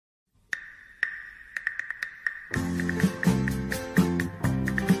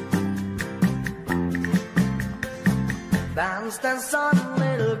Dance, dance on,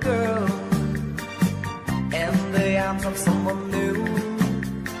 little girl, in the arms of someone new.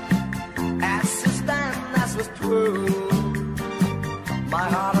 As you stand, as was true, my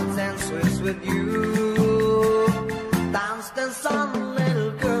heart dances with you. Dance, dance on,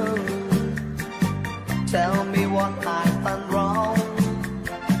 little girl, tell me what I've done wrong.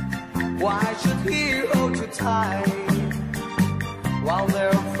 Why should he hold you tight while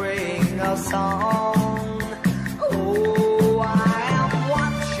they're playing a song?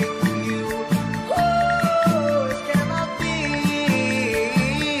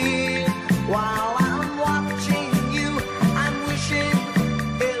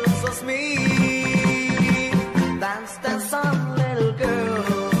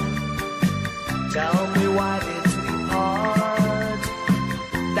 Tell me why did we part?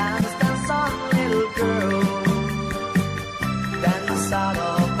 Dance, dance on, little girl, dance out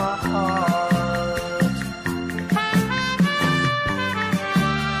of my heart.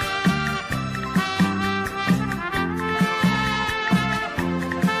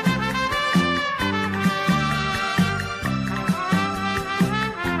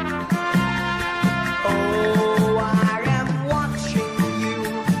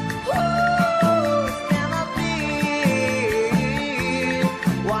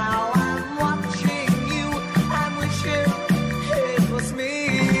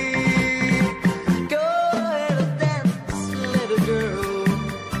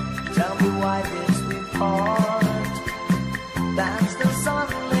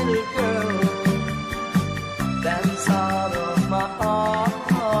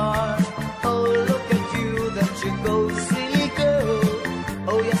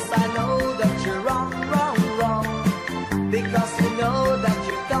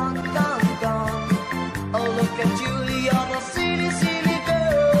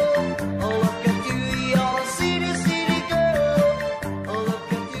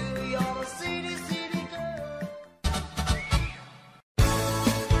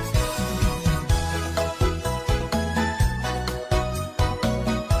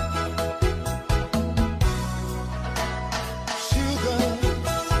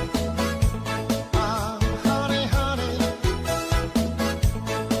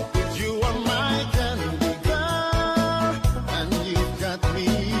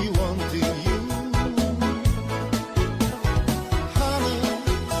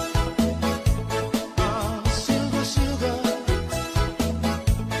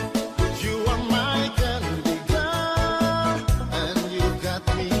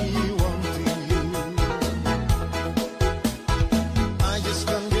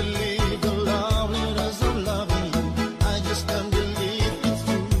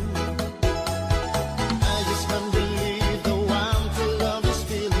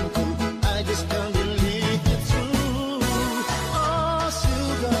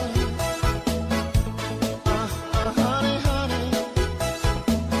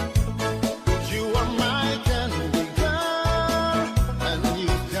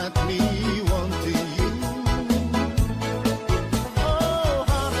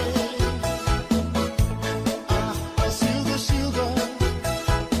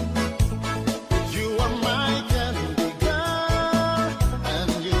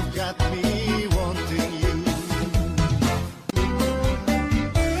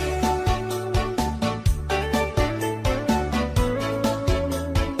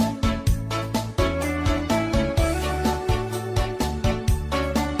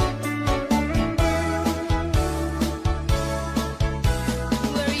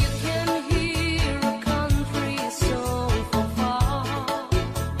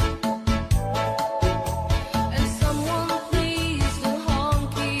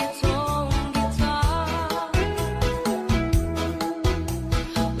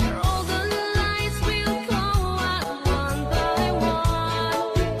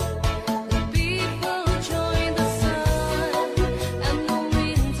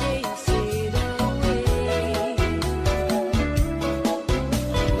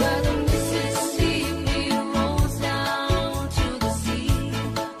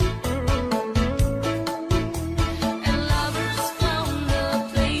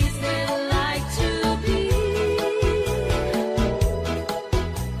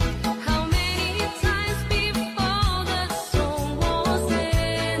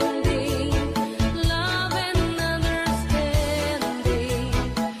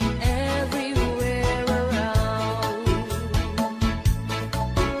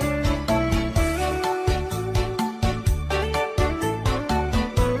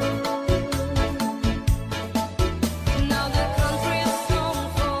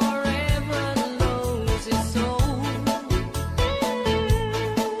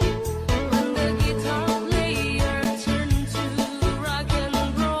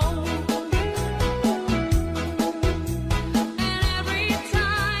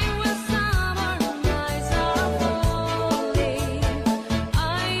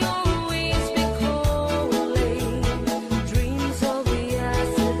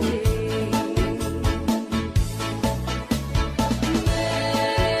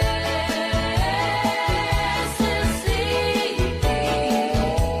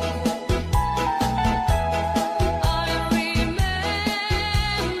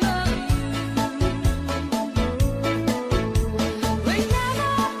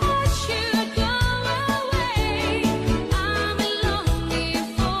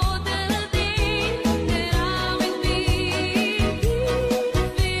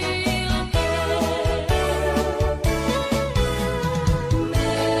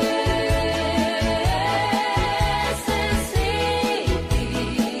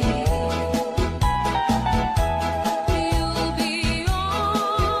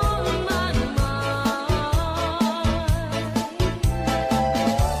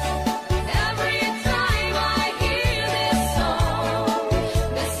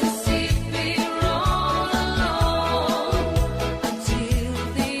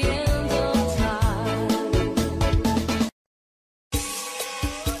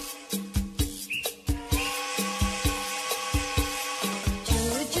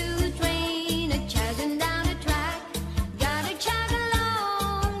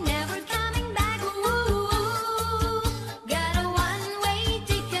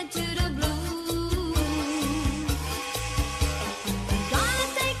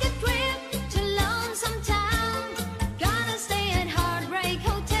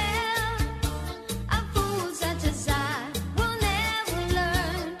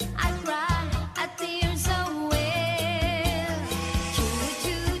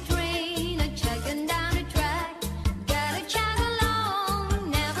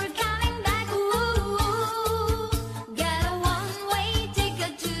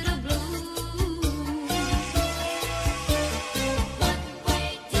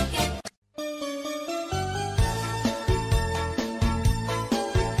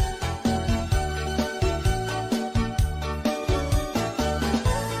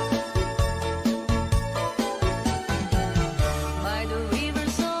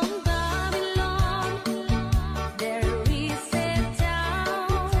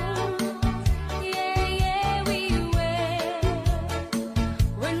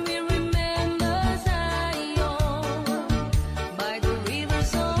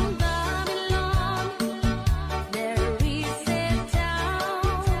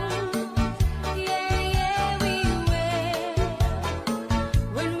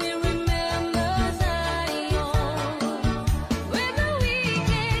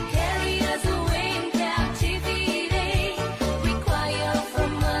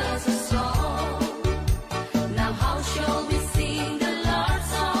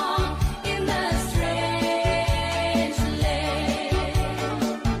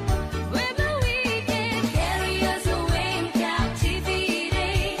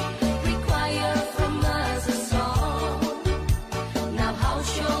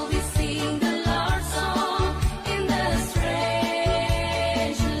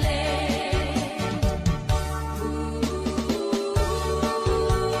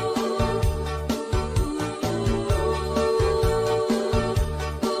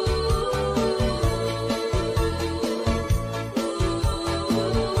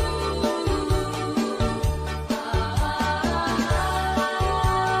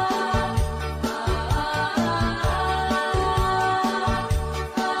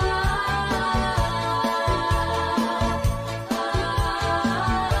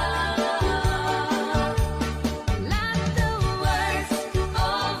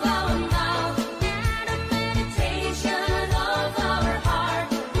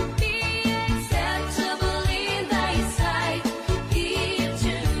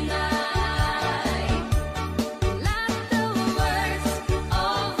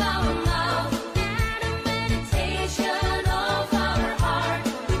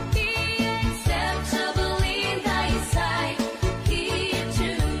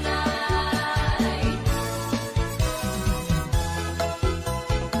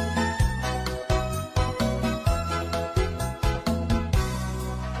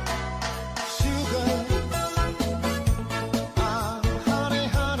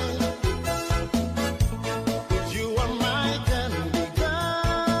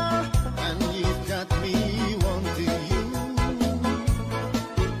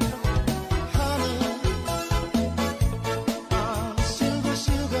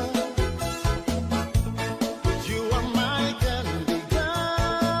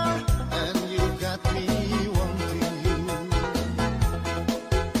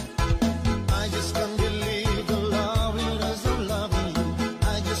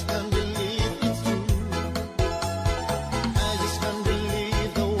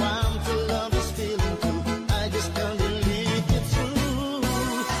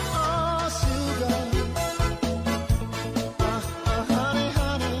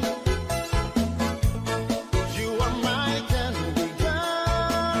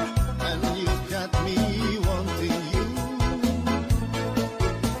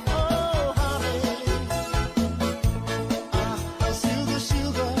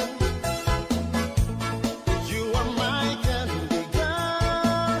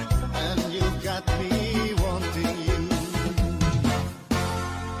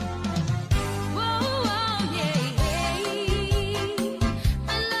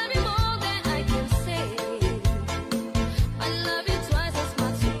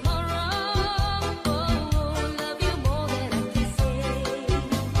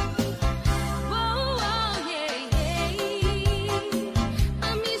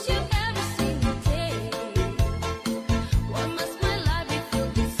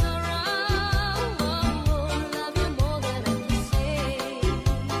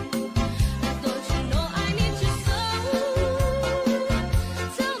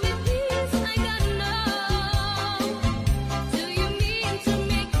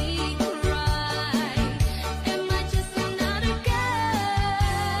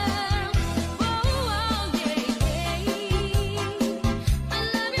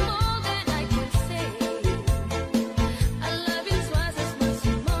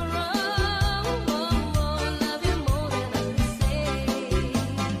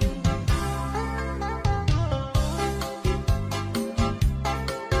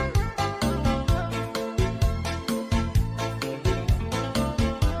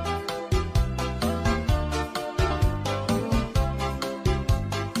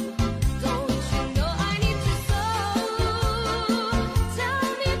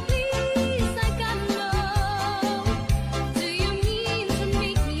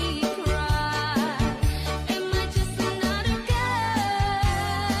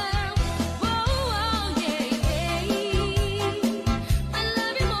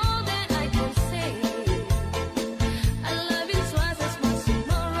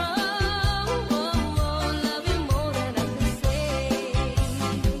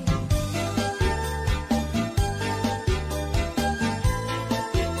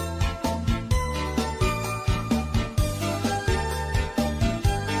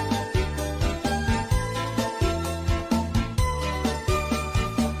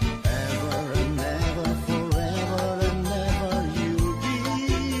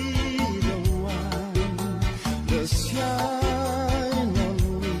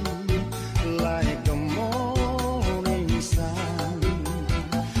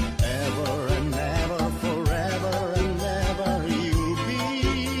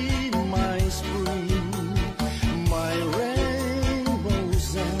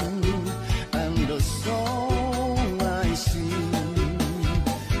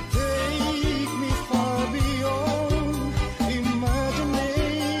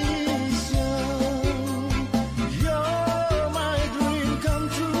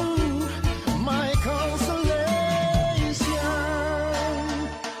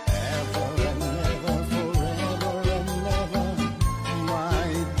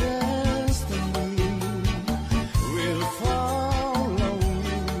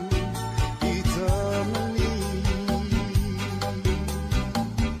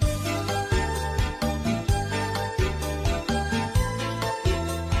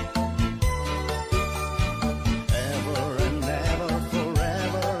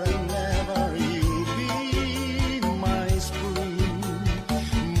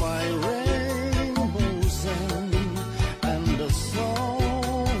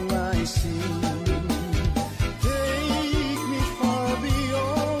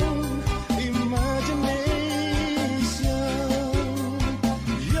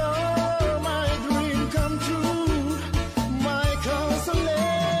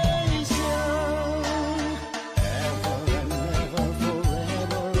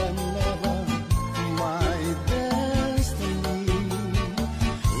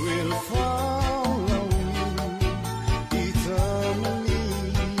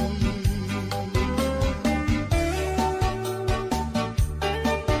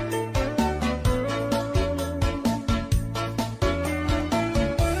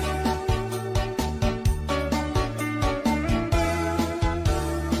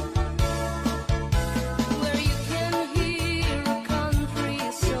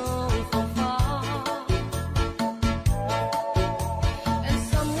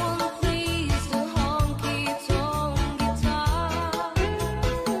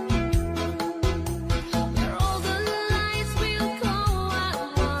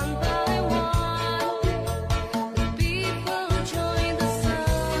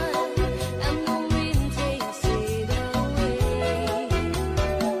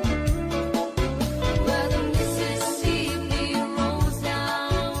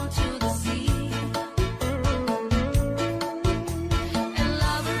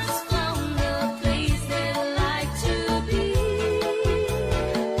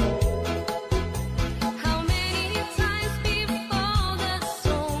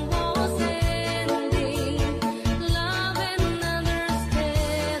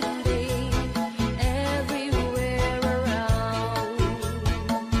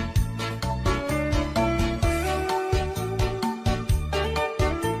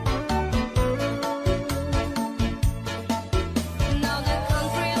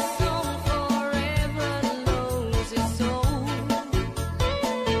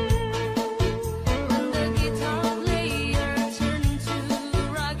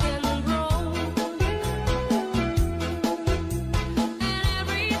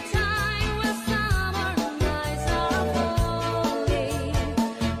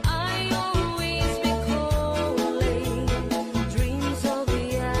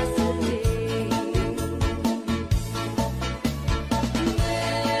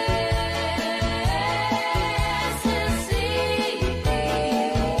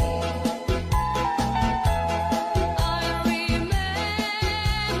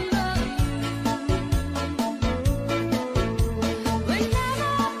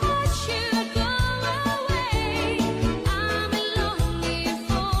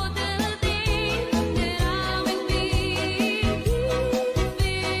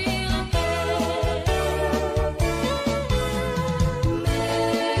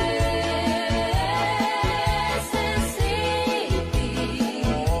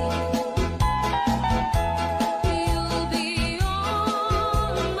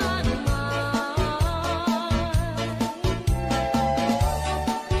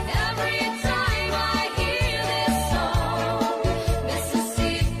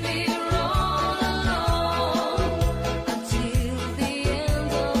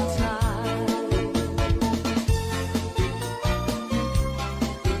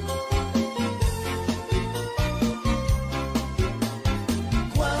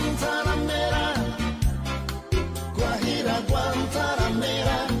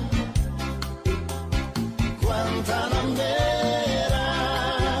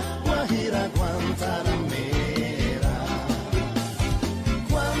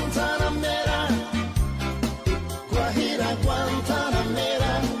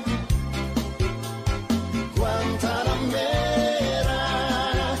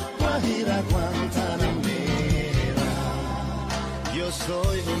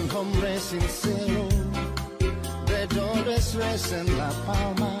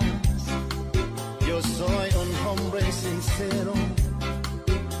 Palmas. Yo soy un hombre sincero,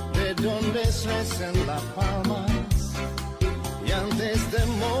 de donde crecen las palmas. Y antes de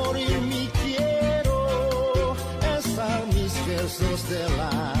morir me quiero estar mis versos del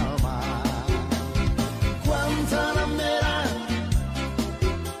alma. Guantanamera,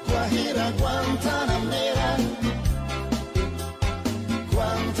 Guajira, Guantanamera,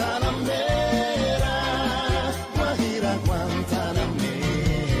 Guantanamera, Guajira,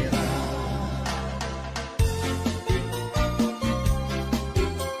 Guantanamera.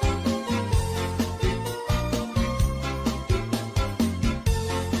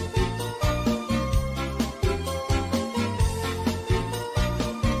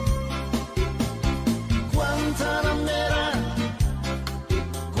 Guantanamera,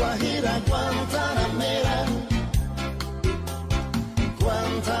 Guajira, Guantanamera,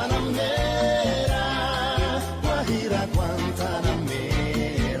 Guantanamera, Guajira,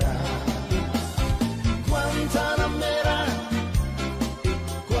 Guantanamera, Guantanamera,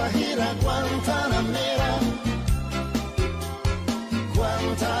 Guajira, Guantanamera,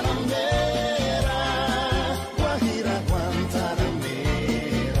 Guantanamera, Guajira,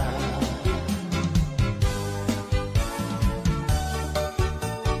 Guantanamera.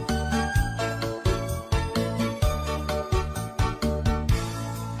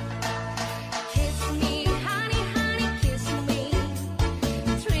 Kiss me, honey, honey, kiss me.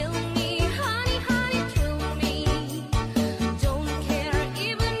 Thrill me, honey, honey, thrill me. Don't care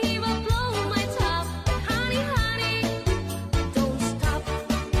even if I blow my top. Honey, honey, don't stop.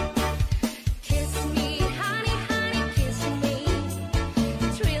 Kiss me, honey, honey, kiss me.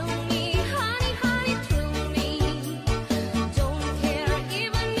 Thrill me, honey, honey, thrill me. Don't care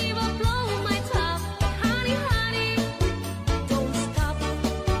even if I blow my top. Honey, honey, don't stop.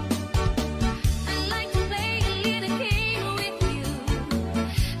 I like to play a little game with you.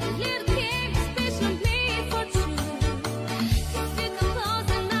 A little game especially made for two. If you come close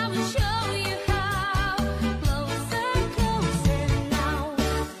and I will show you how. Closer, closer now.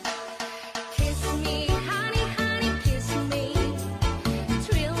 Kiss me, honey, honey, kiss me.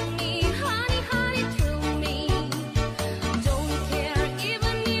 Thrill me, honey, honey, thrill me. Don't care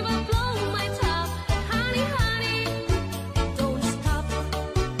even if I blow my top. Honey, honey, don't stop.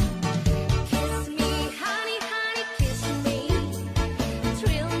 Kiss me, honey, honey, kiss me.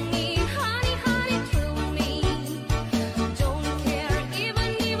 Thrill me, honey, honey, thrill me. Don't care even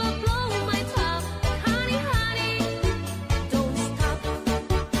if I blow my top. Honey, honey, don't stop.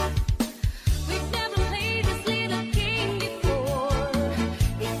 We've never played this little game before.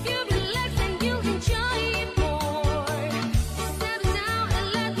 If you relax and you enjoy it more, settle down and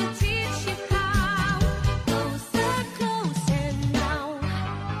let me teach you how. Closer, closer now.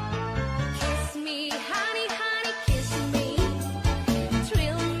 Kiss me, honey, honey, kiss me.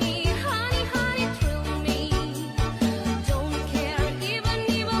 Thrill me, honey, honey, thrill me. Don't care even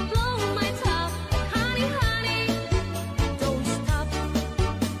if I blow my top. Honey, honey, don't stop.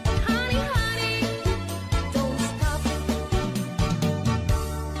 Honey, honey, don't stop.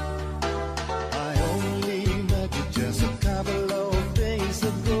 I only met you just a couple of days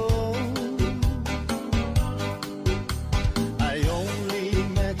ago. I only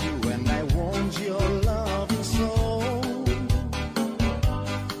met you when I want your loving soul.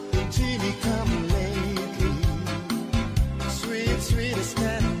 Genie, come lately, sweet, sweetest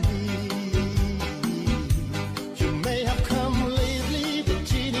candy. You may have come lately, but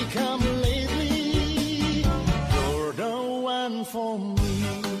Genie, come lately. You're the one for me.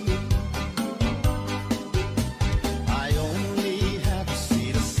 I only had to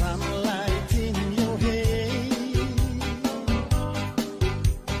see the sunlight in your hair.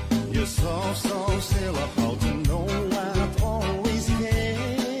 You're so, so still how to know I've always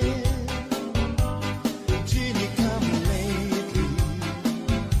cared. Genie, come lately,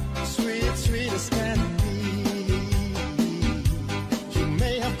 sweet, sweetest candy. You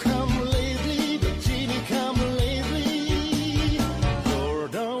may have come lately, but Genie, come lately. You're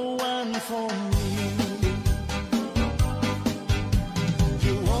the one for me.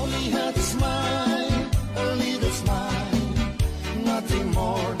 You only had to smile, a little smile, nothing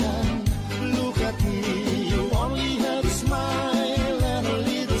more than look at me. You only had to smile and a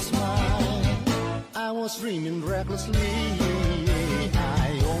little smile. I was dreaming recklessly.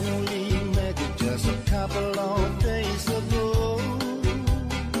 I only met you just a couple of days ago.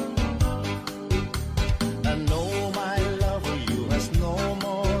 I know my love for you has no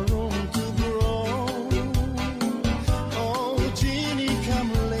more room to grow. Oh, Genie,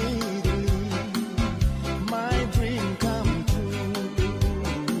 come lately, my dream come true.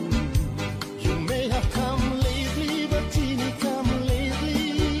 You may have come lately, but Genie, come lately.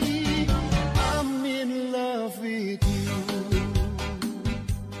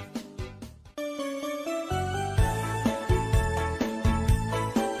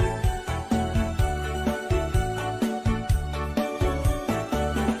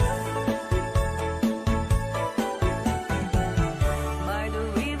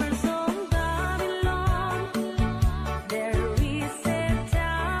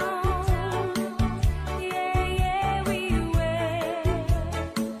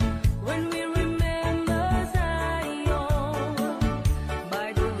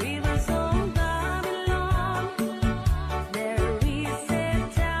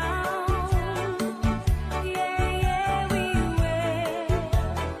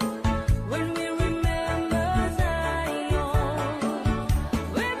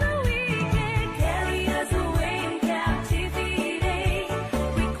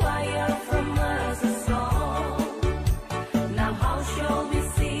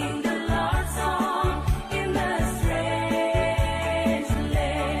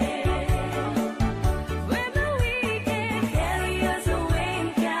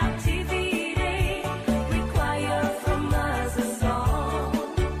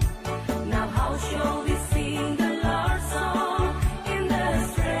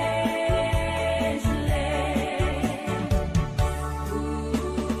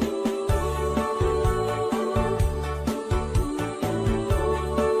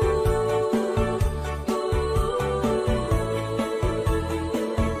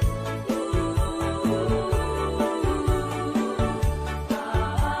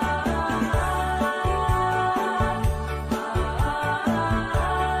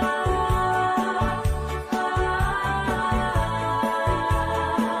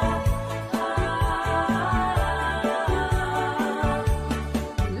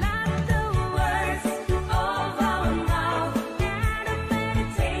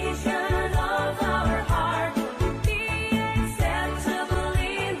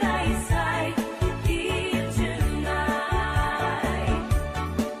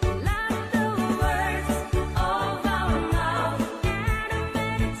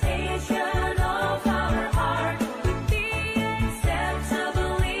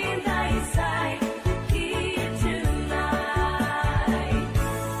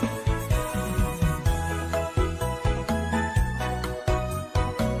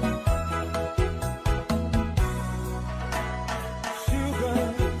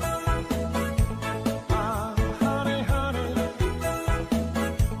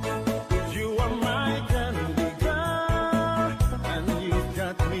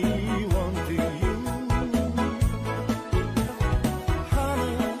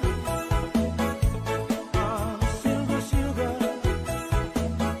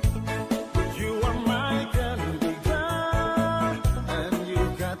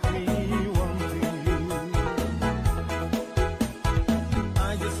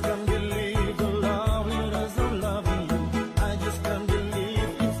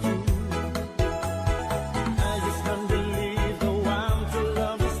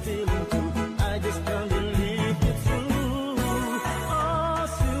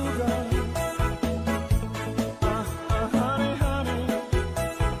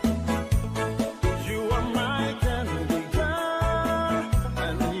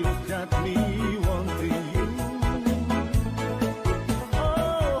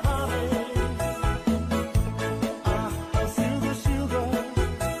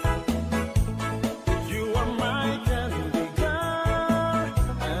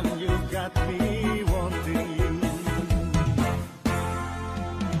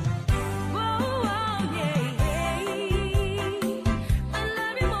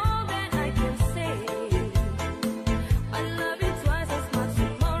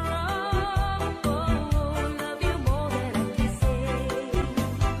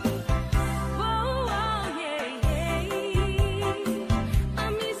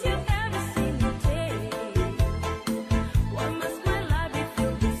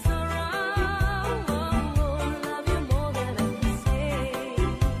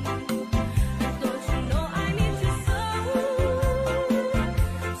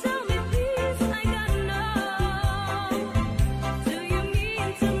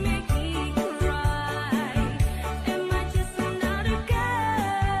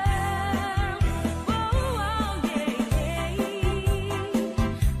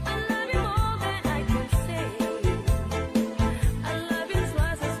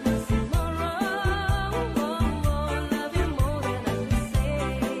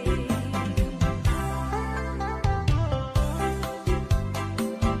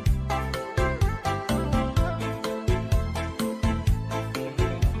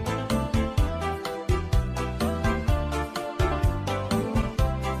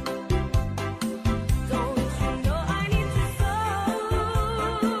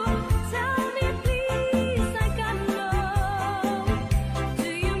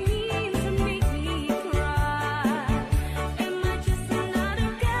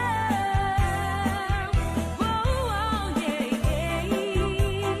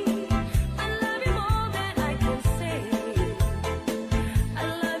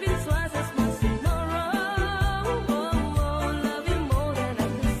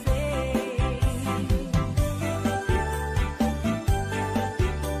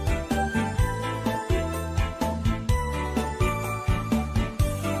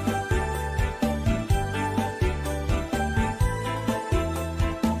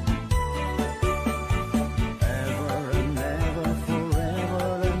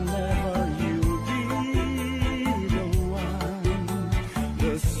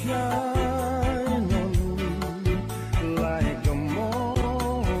 shine on me like a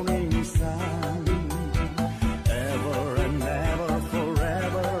morning sun. Ever and ever,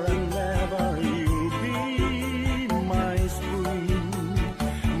 forever and ever, you'll be my spring,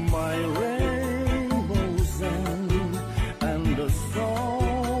 my rainbow's end, and the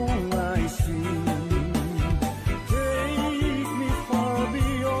song I sing. Take me far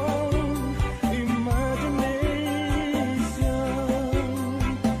beyond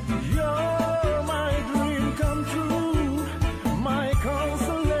imagination. You're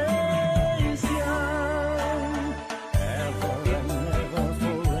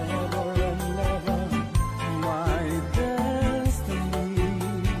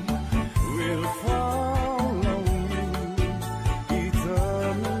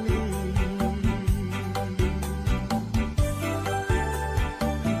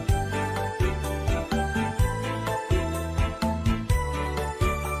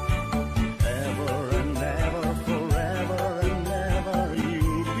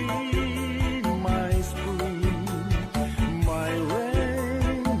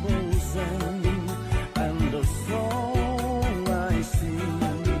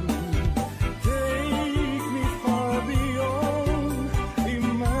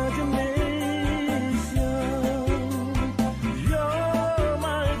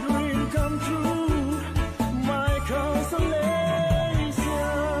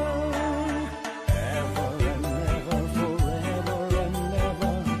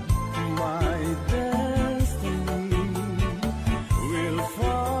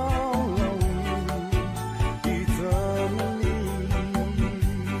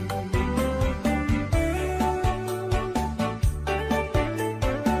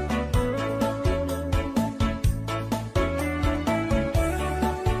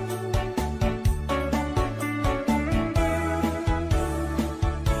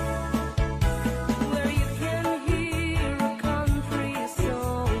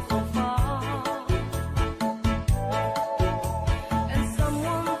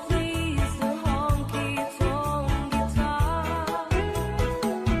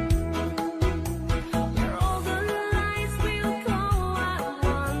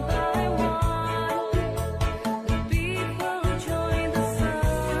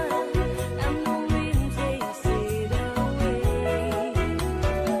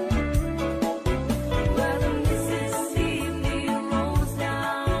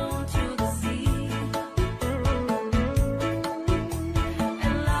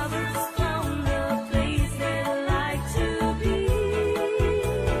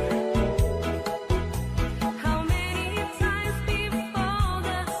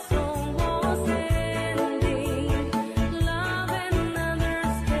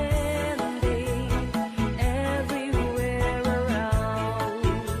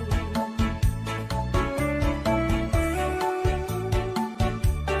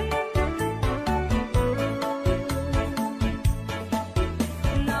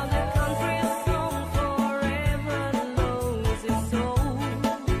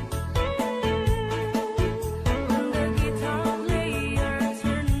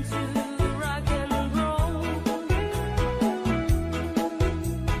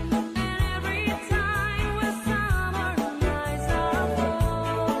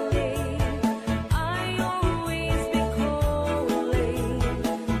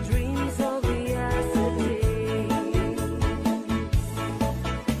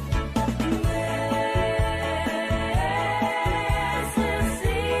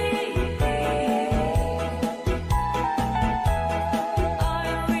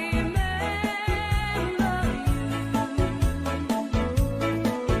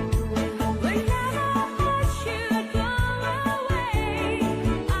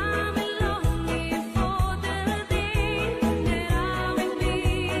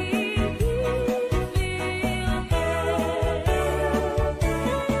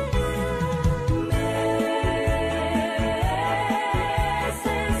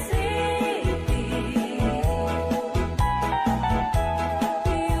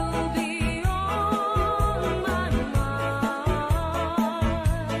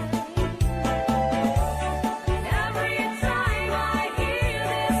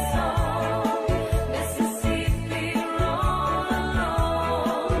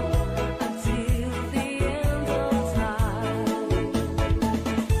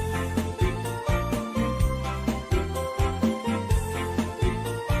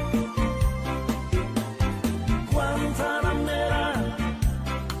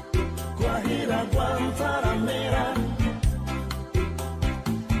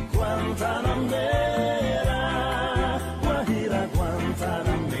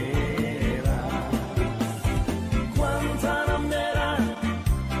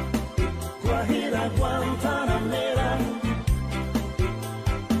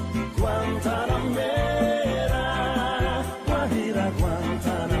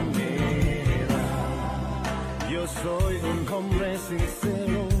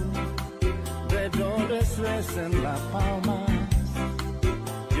sincero, de donde es en La Palma.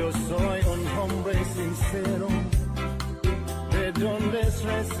 Yo soy un hombre sincero, de donde es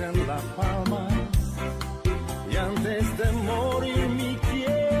en La Palma. Y antes de morir me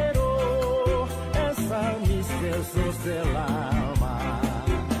quiero estar mis besos del alma.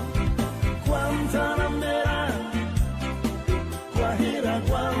 Guantanamera, Guajira,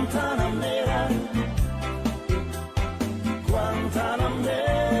 Guantanamera,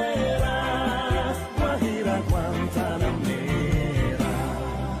 Guantanamera, Guajira, Guantanamera.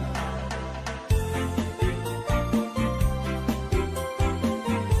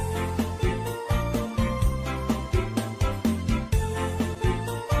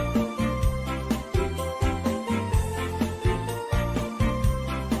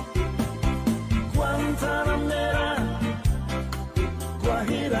 Guantanamera,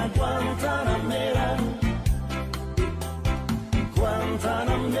 Guajira, Guantanamera,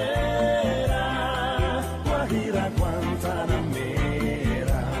 Guantanamera, Guajira,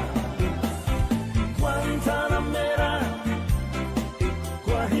 Guantanamera, Guantanamera,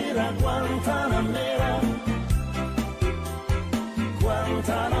 Guajira, Guantanamera,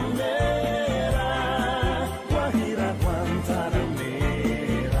 Guantanamera, Guajira,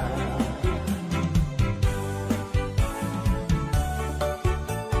 Guantanamera.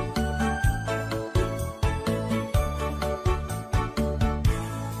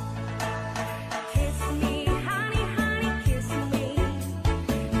 Kiss me, honey, honey, kiss me.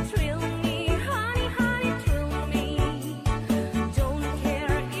 Thrill me, honey, honey, thrill me. Don't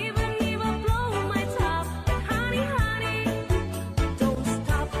care even if I blow my top. Honey, honey, don't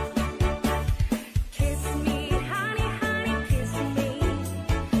stop. Kiss me, honey, honey, kiss me.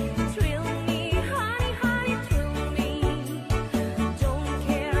 Thrill me, honey, honey, thrill me. Don't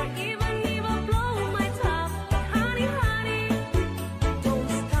care even if I blow my top. Honey, honey, don't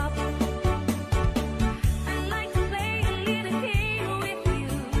stop. I like to play a little game with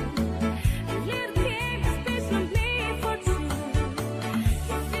you, a little game especially made for two.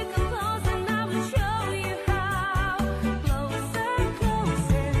 If you come close and I will show you how. Closer,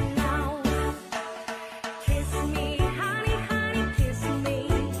 closer now. Kiss me, honey, honey, kiss me.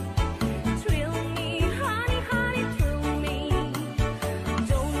 Thrill me, honey, honey, thrill me.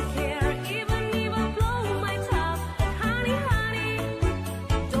 Don't care even if I blow my top. Honey, honey,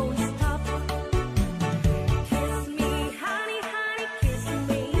 don't stop. Kiss me, honey, honey, kiss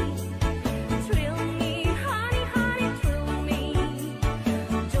me. Thrill me, honey, honey, thrill me.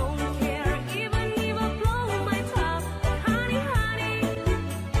 Don't care even if I blow my top. Honey, honey,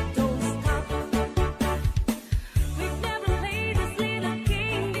 don't stop. We've never played this little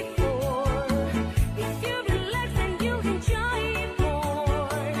game before. If you relax and you enjoy it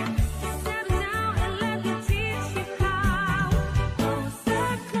more, settle down and let me teach you how. Closer,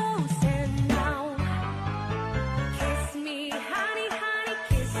 closer now. Kiss me, honey, honey,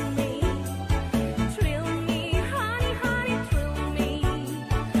 kiss me. Thrill me, honey, honey, thrill me.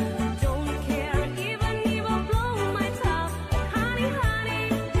 Don't care even if I blow my top. Honey, honey,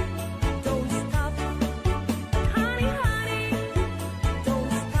 don't stop. Honey, honey,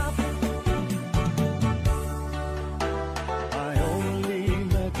 don't stop. I only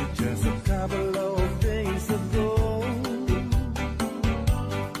met you just a couple of days ago.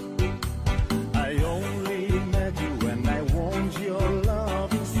 I only met you when I want your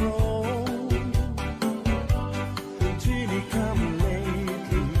loving soul. Genie, come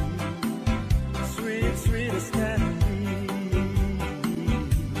lately, sweet, sweet as can be.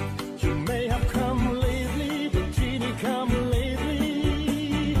 You may have come lately, but Genie, come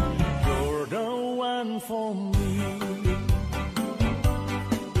lately. You're the one for me.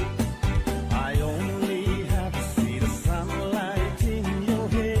 I only have to see the sunlight in your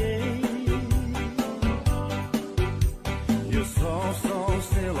hair. You're so, so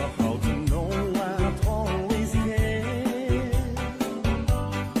still how to know what always care.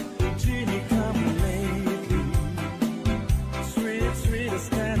 Genie, come lately, sweet, sweet as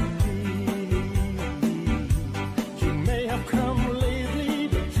can be. You may have come lately,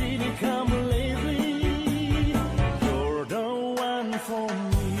 but Genie, come lately. You're the one for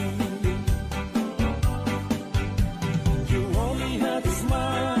me. You only had to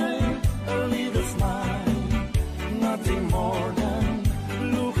smile, a little smile, nothing more than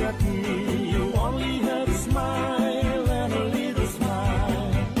look at me. You only had to smile and a little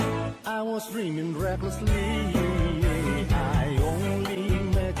smile. I was dreaming recklessly. I only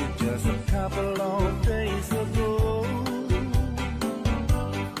met you just a couple of days ago.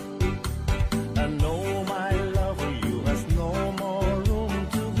 I know my love for you has no more room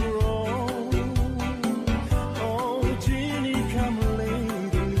to grow. Oh, Genie, come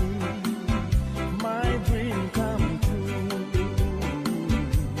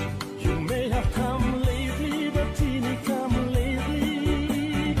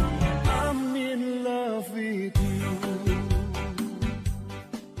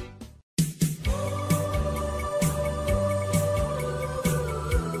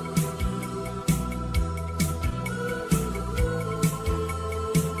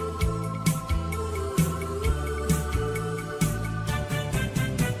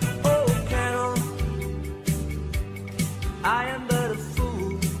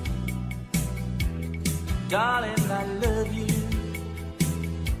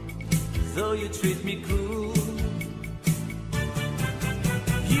though you treat me cruel.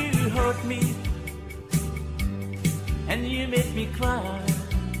 You hurt me and you make me cry.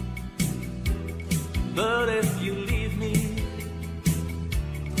 But if you leave me,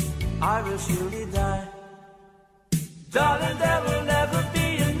 I will surely die. Darling, there will never be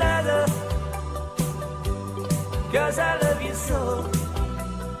another, 'cause I love you so.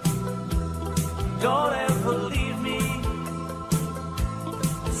 Don't ever leave me,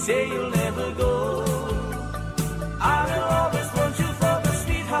 say you'll never go. I will always want you for my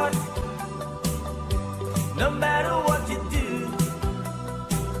sweetheart, no matter what you do.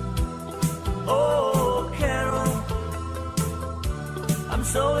 Oh, Carol, I'm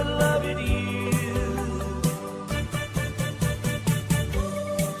so in love with you.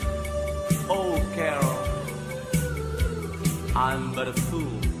 Oh, Carol, I'm but a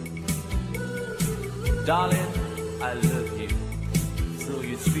fool. Darling, I love you, so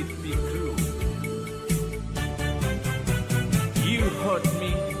you treat me cruel. You hurt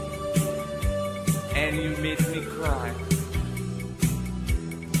me and you make me cry.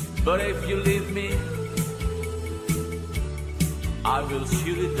 But if you leave me, I will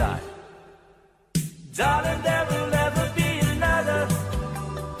surely die. Darling, there will never be another,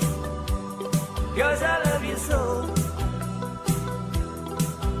 'cause I love you so.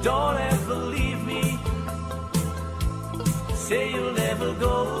 Don't ever leave me, say you'll never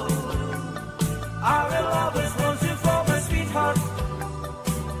go. I will always want you for my sweetheart,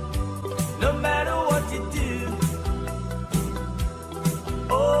 no matter what you do.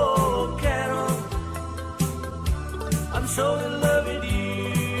 Oh, Carol, I'm so in love with you.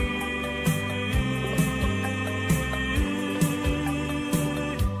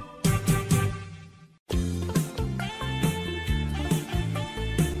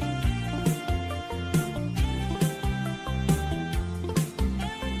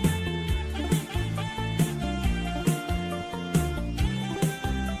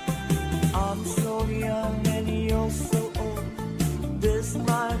 I'm so young and you're so old. This,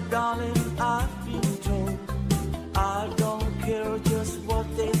 my darling, I've been told. I don't care just what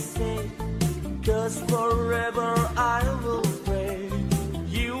they say, 'cause forever I will pray.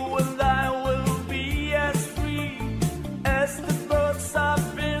 You and I will be as free as the birds up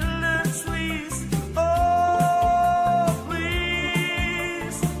in the trees. Oh,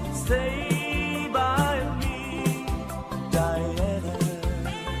 please stay by me, Diana.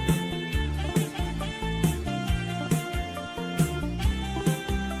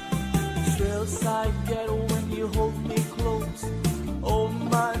 Thrills I get when you hold me close. Oh,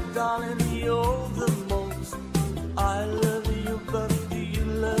 my darling, you're the most. I love you, but do you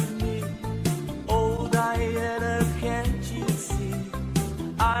love me? Oh, Diana, can't you see?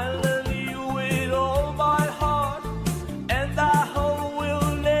 I love you with all my heart, and I hope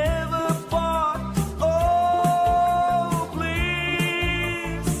we'll never part. Oh,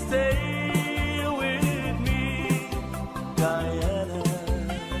 please stay with me, Diana.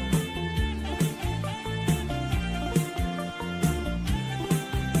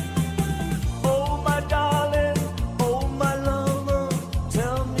 Oh, my darling, oh, my lover,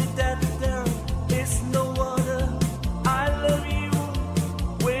 tell me that there is no other. I love you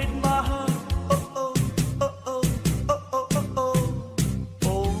with my heart. Oh, oh, oh, oh, oh, oh, oh, oh.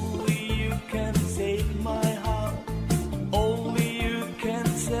 Only you can take my heart. Only you can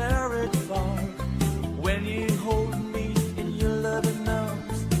tear it apart. When you hold me in your loving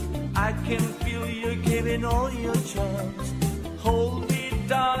arms, I can feel you giving all your charms. Hold me,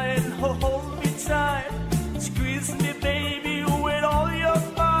 darling, hold me tight. Squeeze me, baby, with all your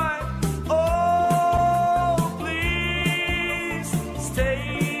might. Oh, please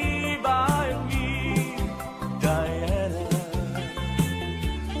stay by me, Diana.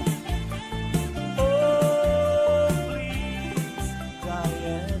 Oh, please,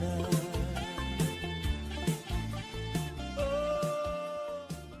 Diana. Oh,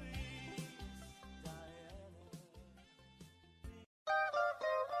 please, Diana.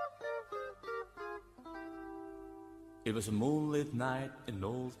 It was a moonlit night in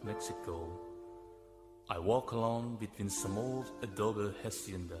old Mexico. I walk along between some old adobe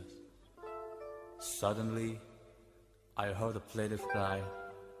haciendas. Suddenly, I heard a plaintive cry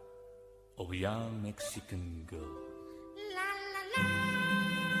of a young Mexican girl. La la la,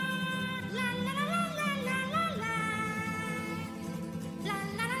 la la la la la la la, la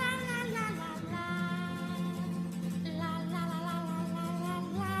la la la la la la, la la la la la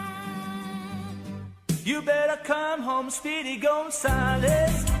la. You better come home, Speedy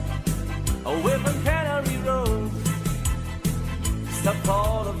Gonzales, away from Canary Road. Stop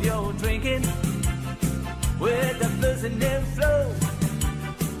all of your drinking with the buzzing and flow.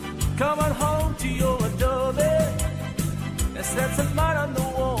 Come on home to your adobe and set some mud on the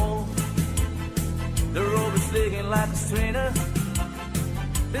wall. The rope is leaking like a strainer.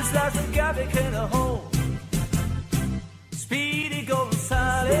 This life's a garbage in a hole. Speedy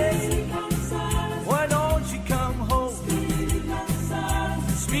Gonzales, why don't you come home?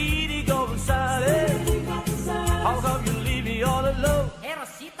 Speedy Gonzales, how come you leave me all alone? Hey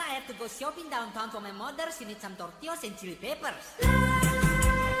Rosita, I have to go shopping downtown for my mother. She needs some tortillas and chili peppers.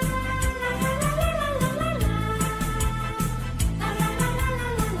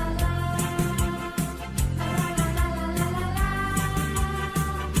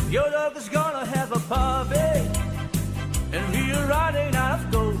 Your dog is gonna have a puppy, and we are running out of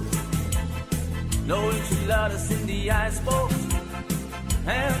gold. No enchiladas in the icebox,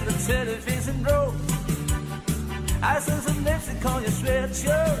 and the television broke. I saw some lipstick on your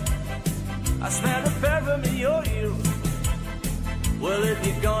sweatshirt. I smell the perfume in your ear. Well, if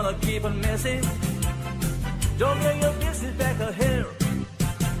you're gonna keep on messing, don't bring your business back here.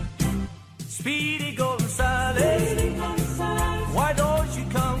 Speedy Gonzales, why don't you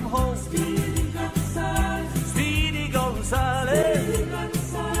come home? Speedy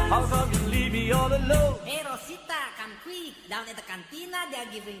Gonzales, how come you leave me all alone? Hey Rosita, come quick. Down at the cantina, they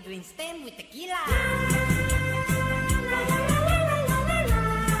are giving drinks stem with tequila.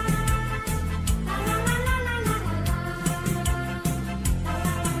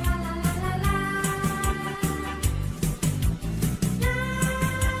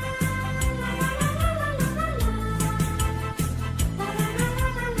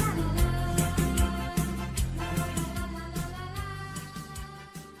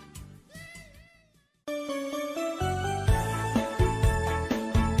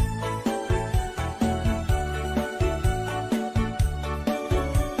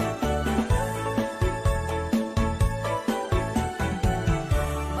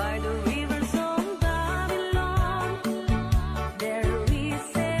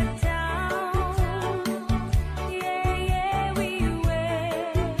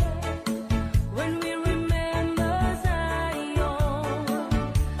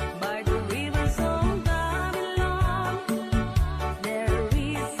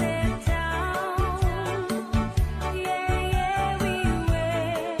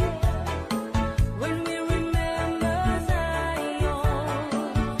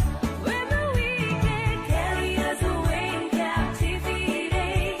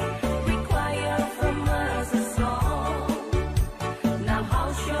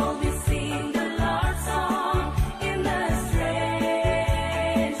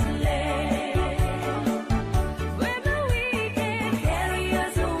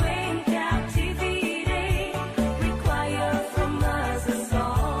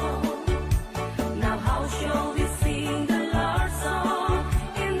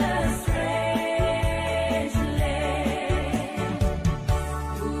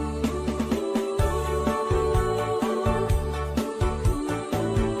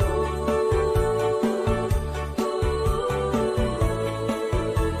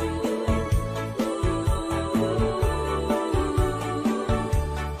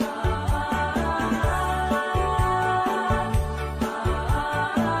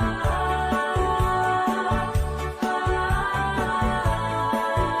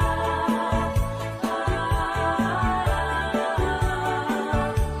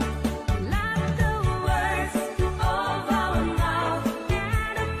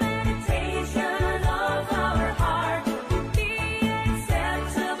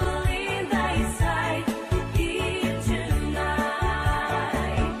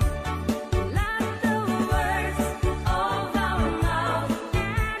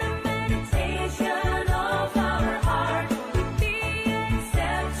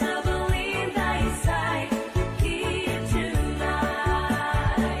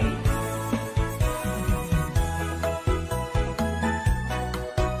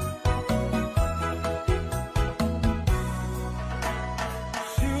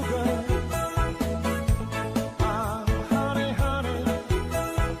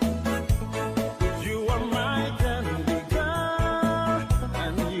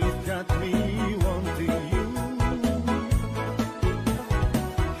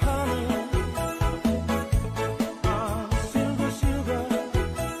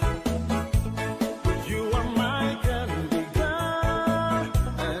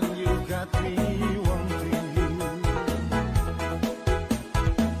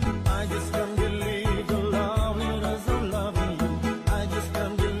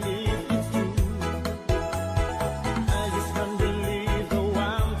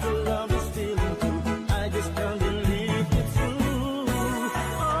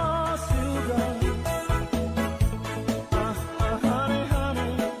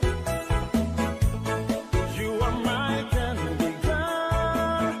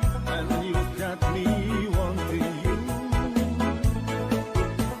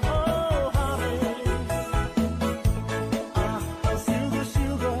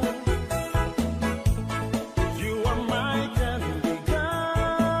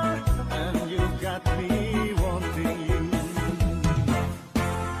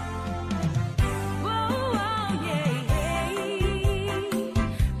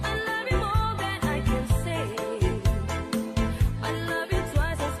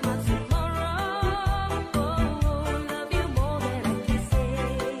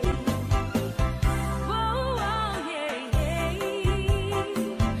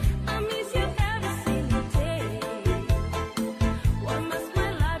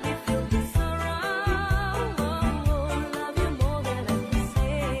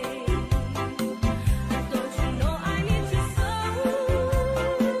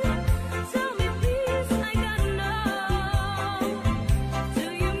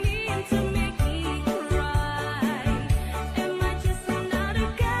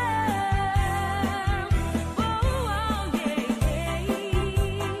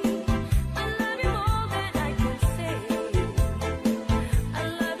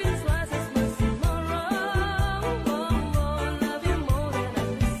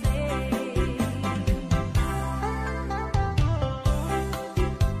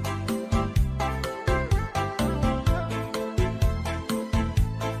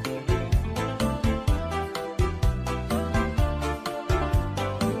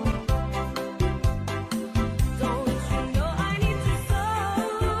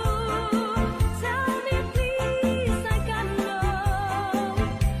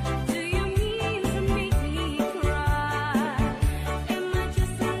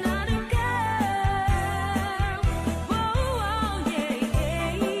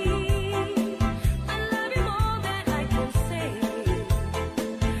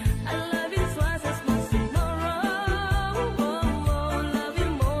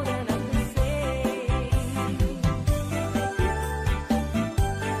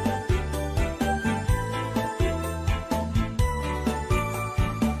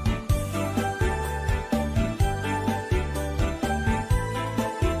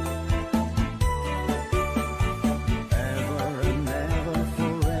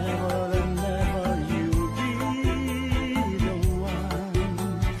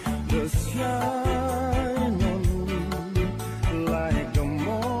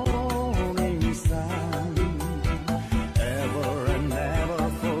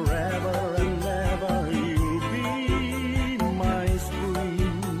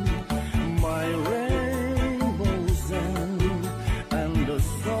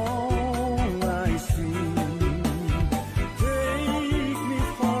 song I sing. Take me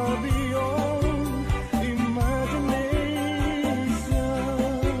far beyond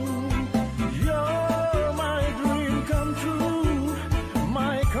imagination. You're my dream come true,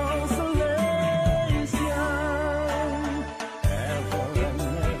 my consolation. Ever and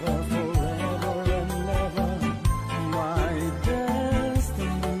ever, forever and ever, my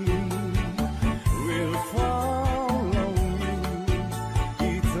destiny will follow you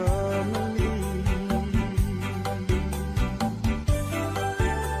eternally.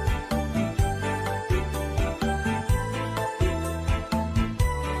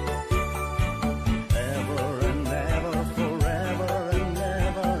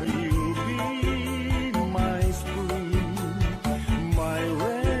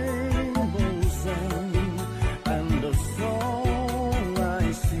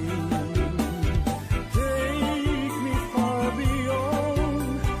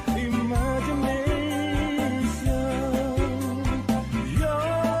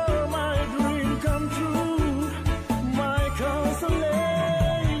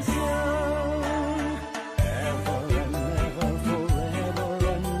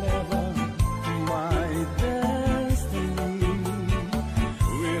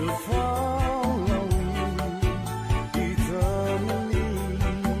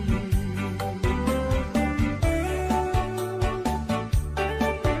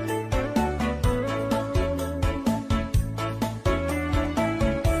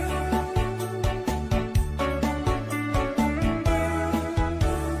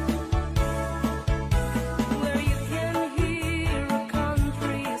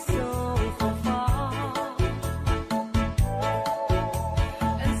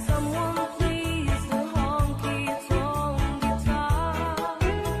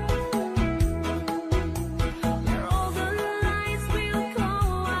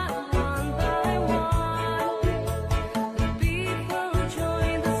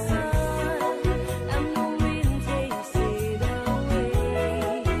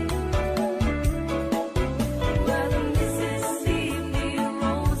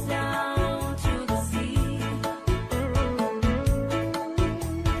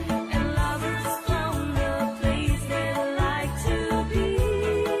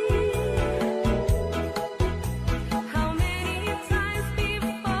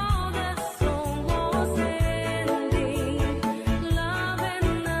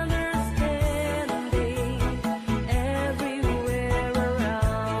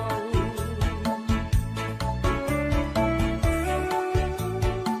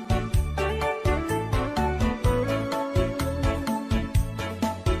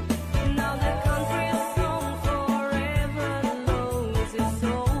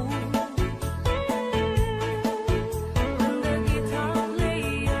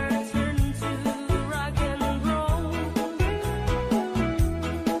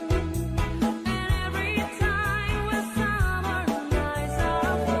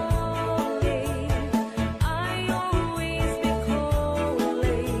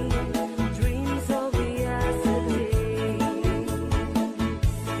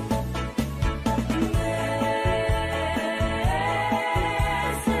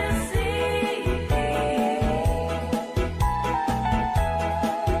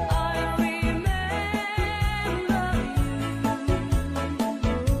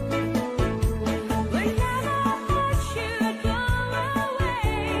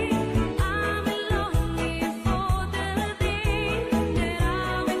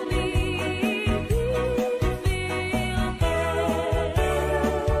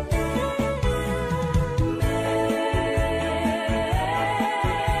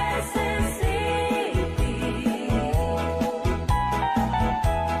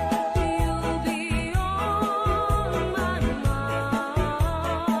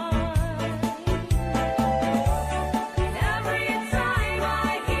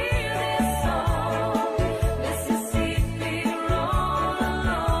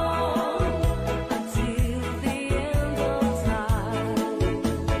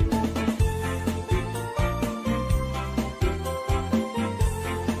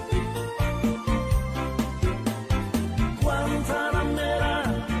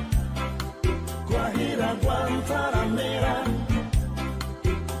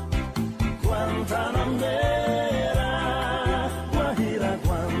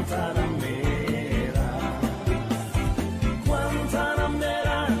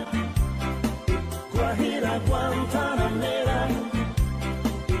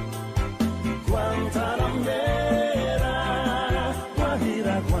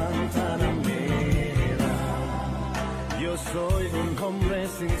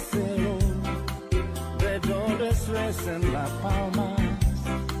 después en La Palma.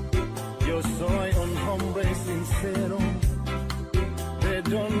 Yo soy un hombre sincero, de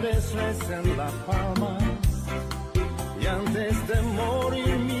donde es en La Palma. Y antes de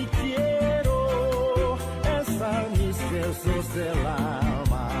morir me quiero estar mis versos del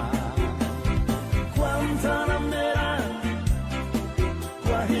alma. Guantanamera,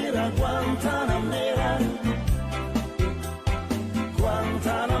 Guajira, Guantanamera,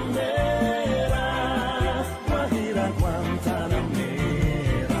 Guantanamera, Guajira,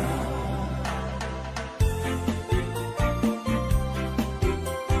 Guantanamera.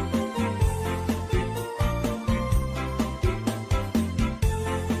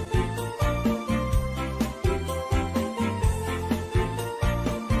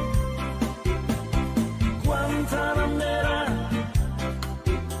 Guantanamera,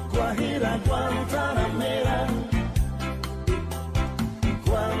 Guajira, Guantanamera,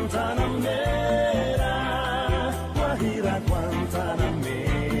 Guantanamera, Guajira,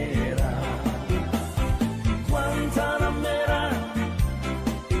 Guantanamera, Guantanamera,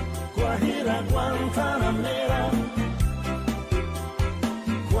 Guajira, Guantanamera,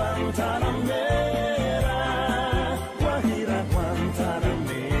 Guantanamera, Guajira,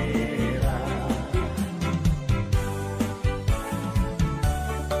 Guantanamera.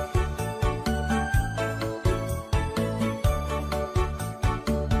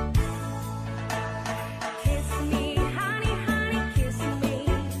 Kiss me, honey, honey, kiss me.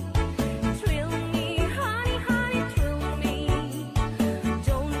 Thrill me, honey, honey, thrill me.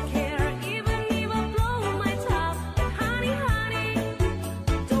 Don't care even if I blow my top. Honey, honey,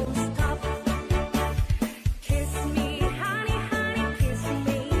 don't stop. Kiss me, honey, honey, kiss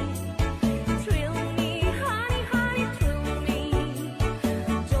me. Thrill me, honey, honey, thrill me.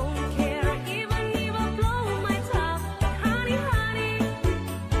 Don't care even if I blow my top. Honey, honey,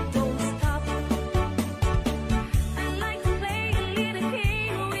 don't stop. I like to play a little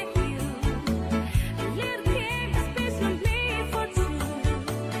game with you. A little game especially made for two.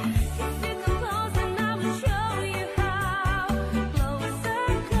 If you come close, then I will show you how. Closer,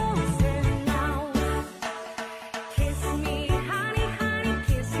 closer now. Kiss me, honey, honey,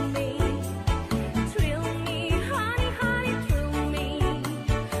 kiss me. Thrill me, honey, honey, thrill me.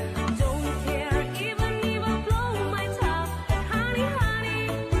 Don't care even if I blow my top. Honey, honey,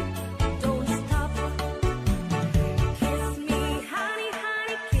 don't stop. Kiss me, honey,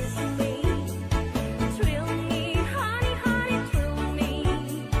 honey, kiss me. Thrill me, honey, honey, thrill me.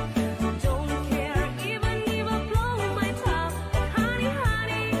 Don't care even if I blow my top. Honey,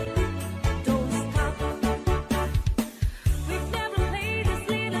 honey, don't stop. We've never played this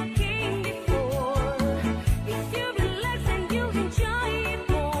little game before. If you relax and you enjoy it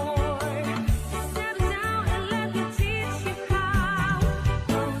more, settle down and let me teach you how.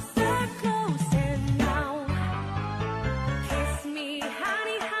 Closer, closer now. Kiss me,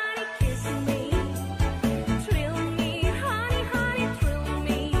 honey, honey, kiss me. Thrill me, honey, honey, thrill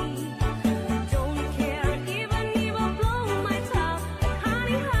me. Don't care even if I blow my top.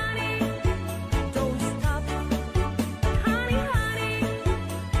 Honey, honey, don't stop. Honey, honey,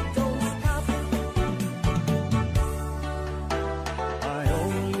 don't stop. I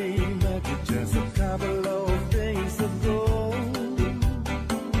only met you just a couple of days ago.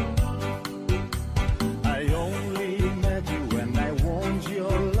 I only met you when I want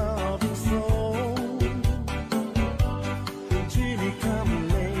your loving soul. Genie, come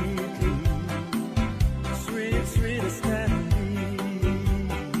lately, sweet, sweetest candy.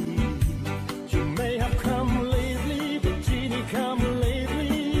 You may have come lately, but Genie, come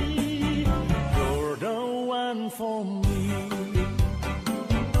lately. You're the one for me.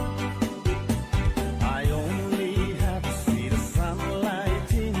 I only have to see the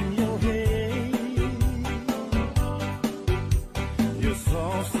sunlight in your hair. You're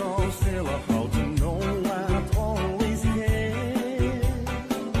so, so still how to know what always care.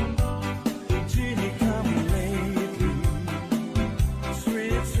 Genie, come lately,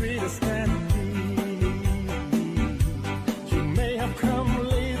 sweet, sweetest candy. You may have come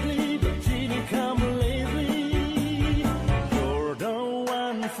lately, but Genie, come lately. You're the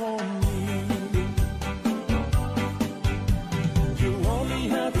one for me. You only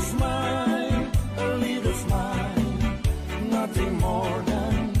have to smile, a little smile, nothing more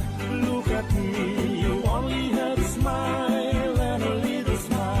than look at me. You only have to smile and a little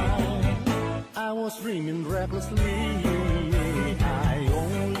smile. I was dreaming recklessly. I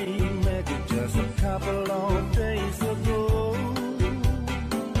only met you just a couple of days ago.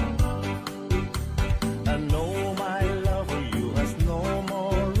 I know my love for you has no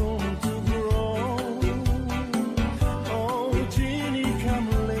more room to grow. Oh, Genie, come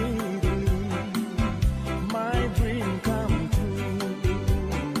lately. My dream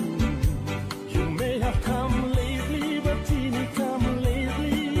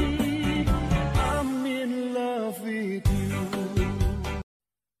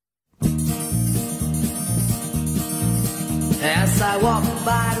As I walk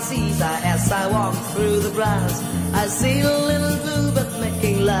by the seaside, as I walk through the grass, I see a little bluebird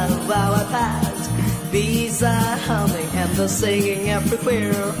making love while I pass. Bees are humming and they're singing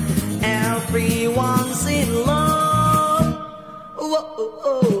everywhere. Everyone's in love. Whoa, oh,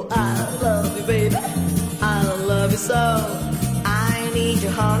 oh, I love you, baby. I love you so. I need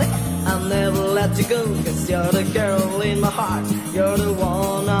you, honey. I'll never let you go, 'cause you're the girl in my heart. You're the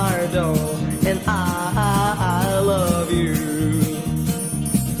one I adore, and I love you.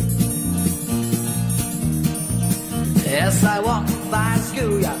 As I walk by the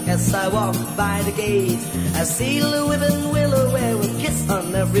schoolyard, as I walk by the gate, I see the weeping willow where we kiss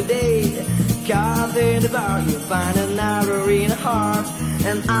on every day. Carved in the bar, you find an arrow in a heart,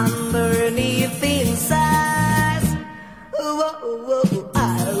 and underneath inside, whoa, whoa,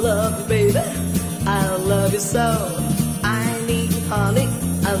 I love you, baby. I love you so. I need you, honey.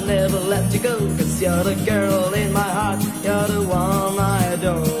 I'll never let you go, 'cause you're the girl in my heart. You're the one I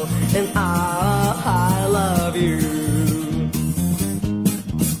adore, and I love you.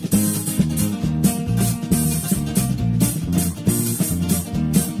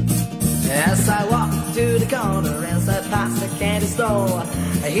 As I walk to the corner, as I pass the candy store,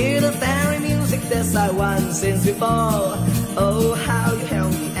 I hear the fairy music that's I once seen before. Oh, how you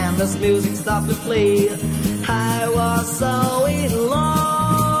held me and this music stopped to play. I was so in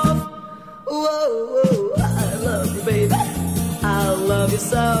love. Whoa, whoa, I love you, baby. I love you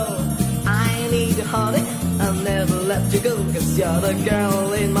so. I need you, honey. I'll never let you go, 'cause you're the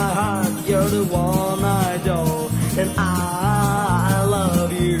girl in my heart. You're the one I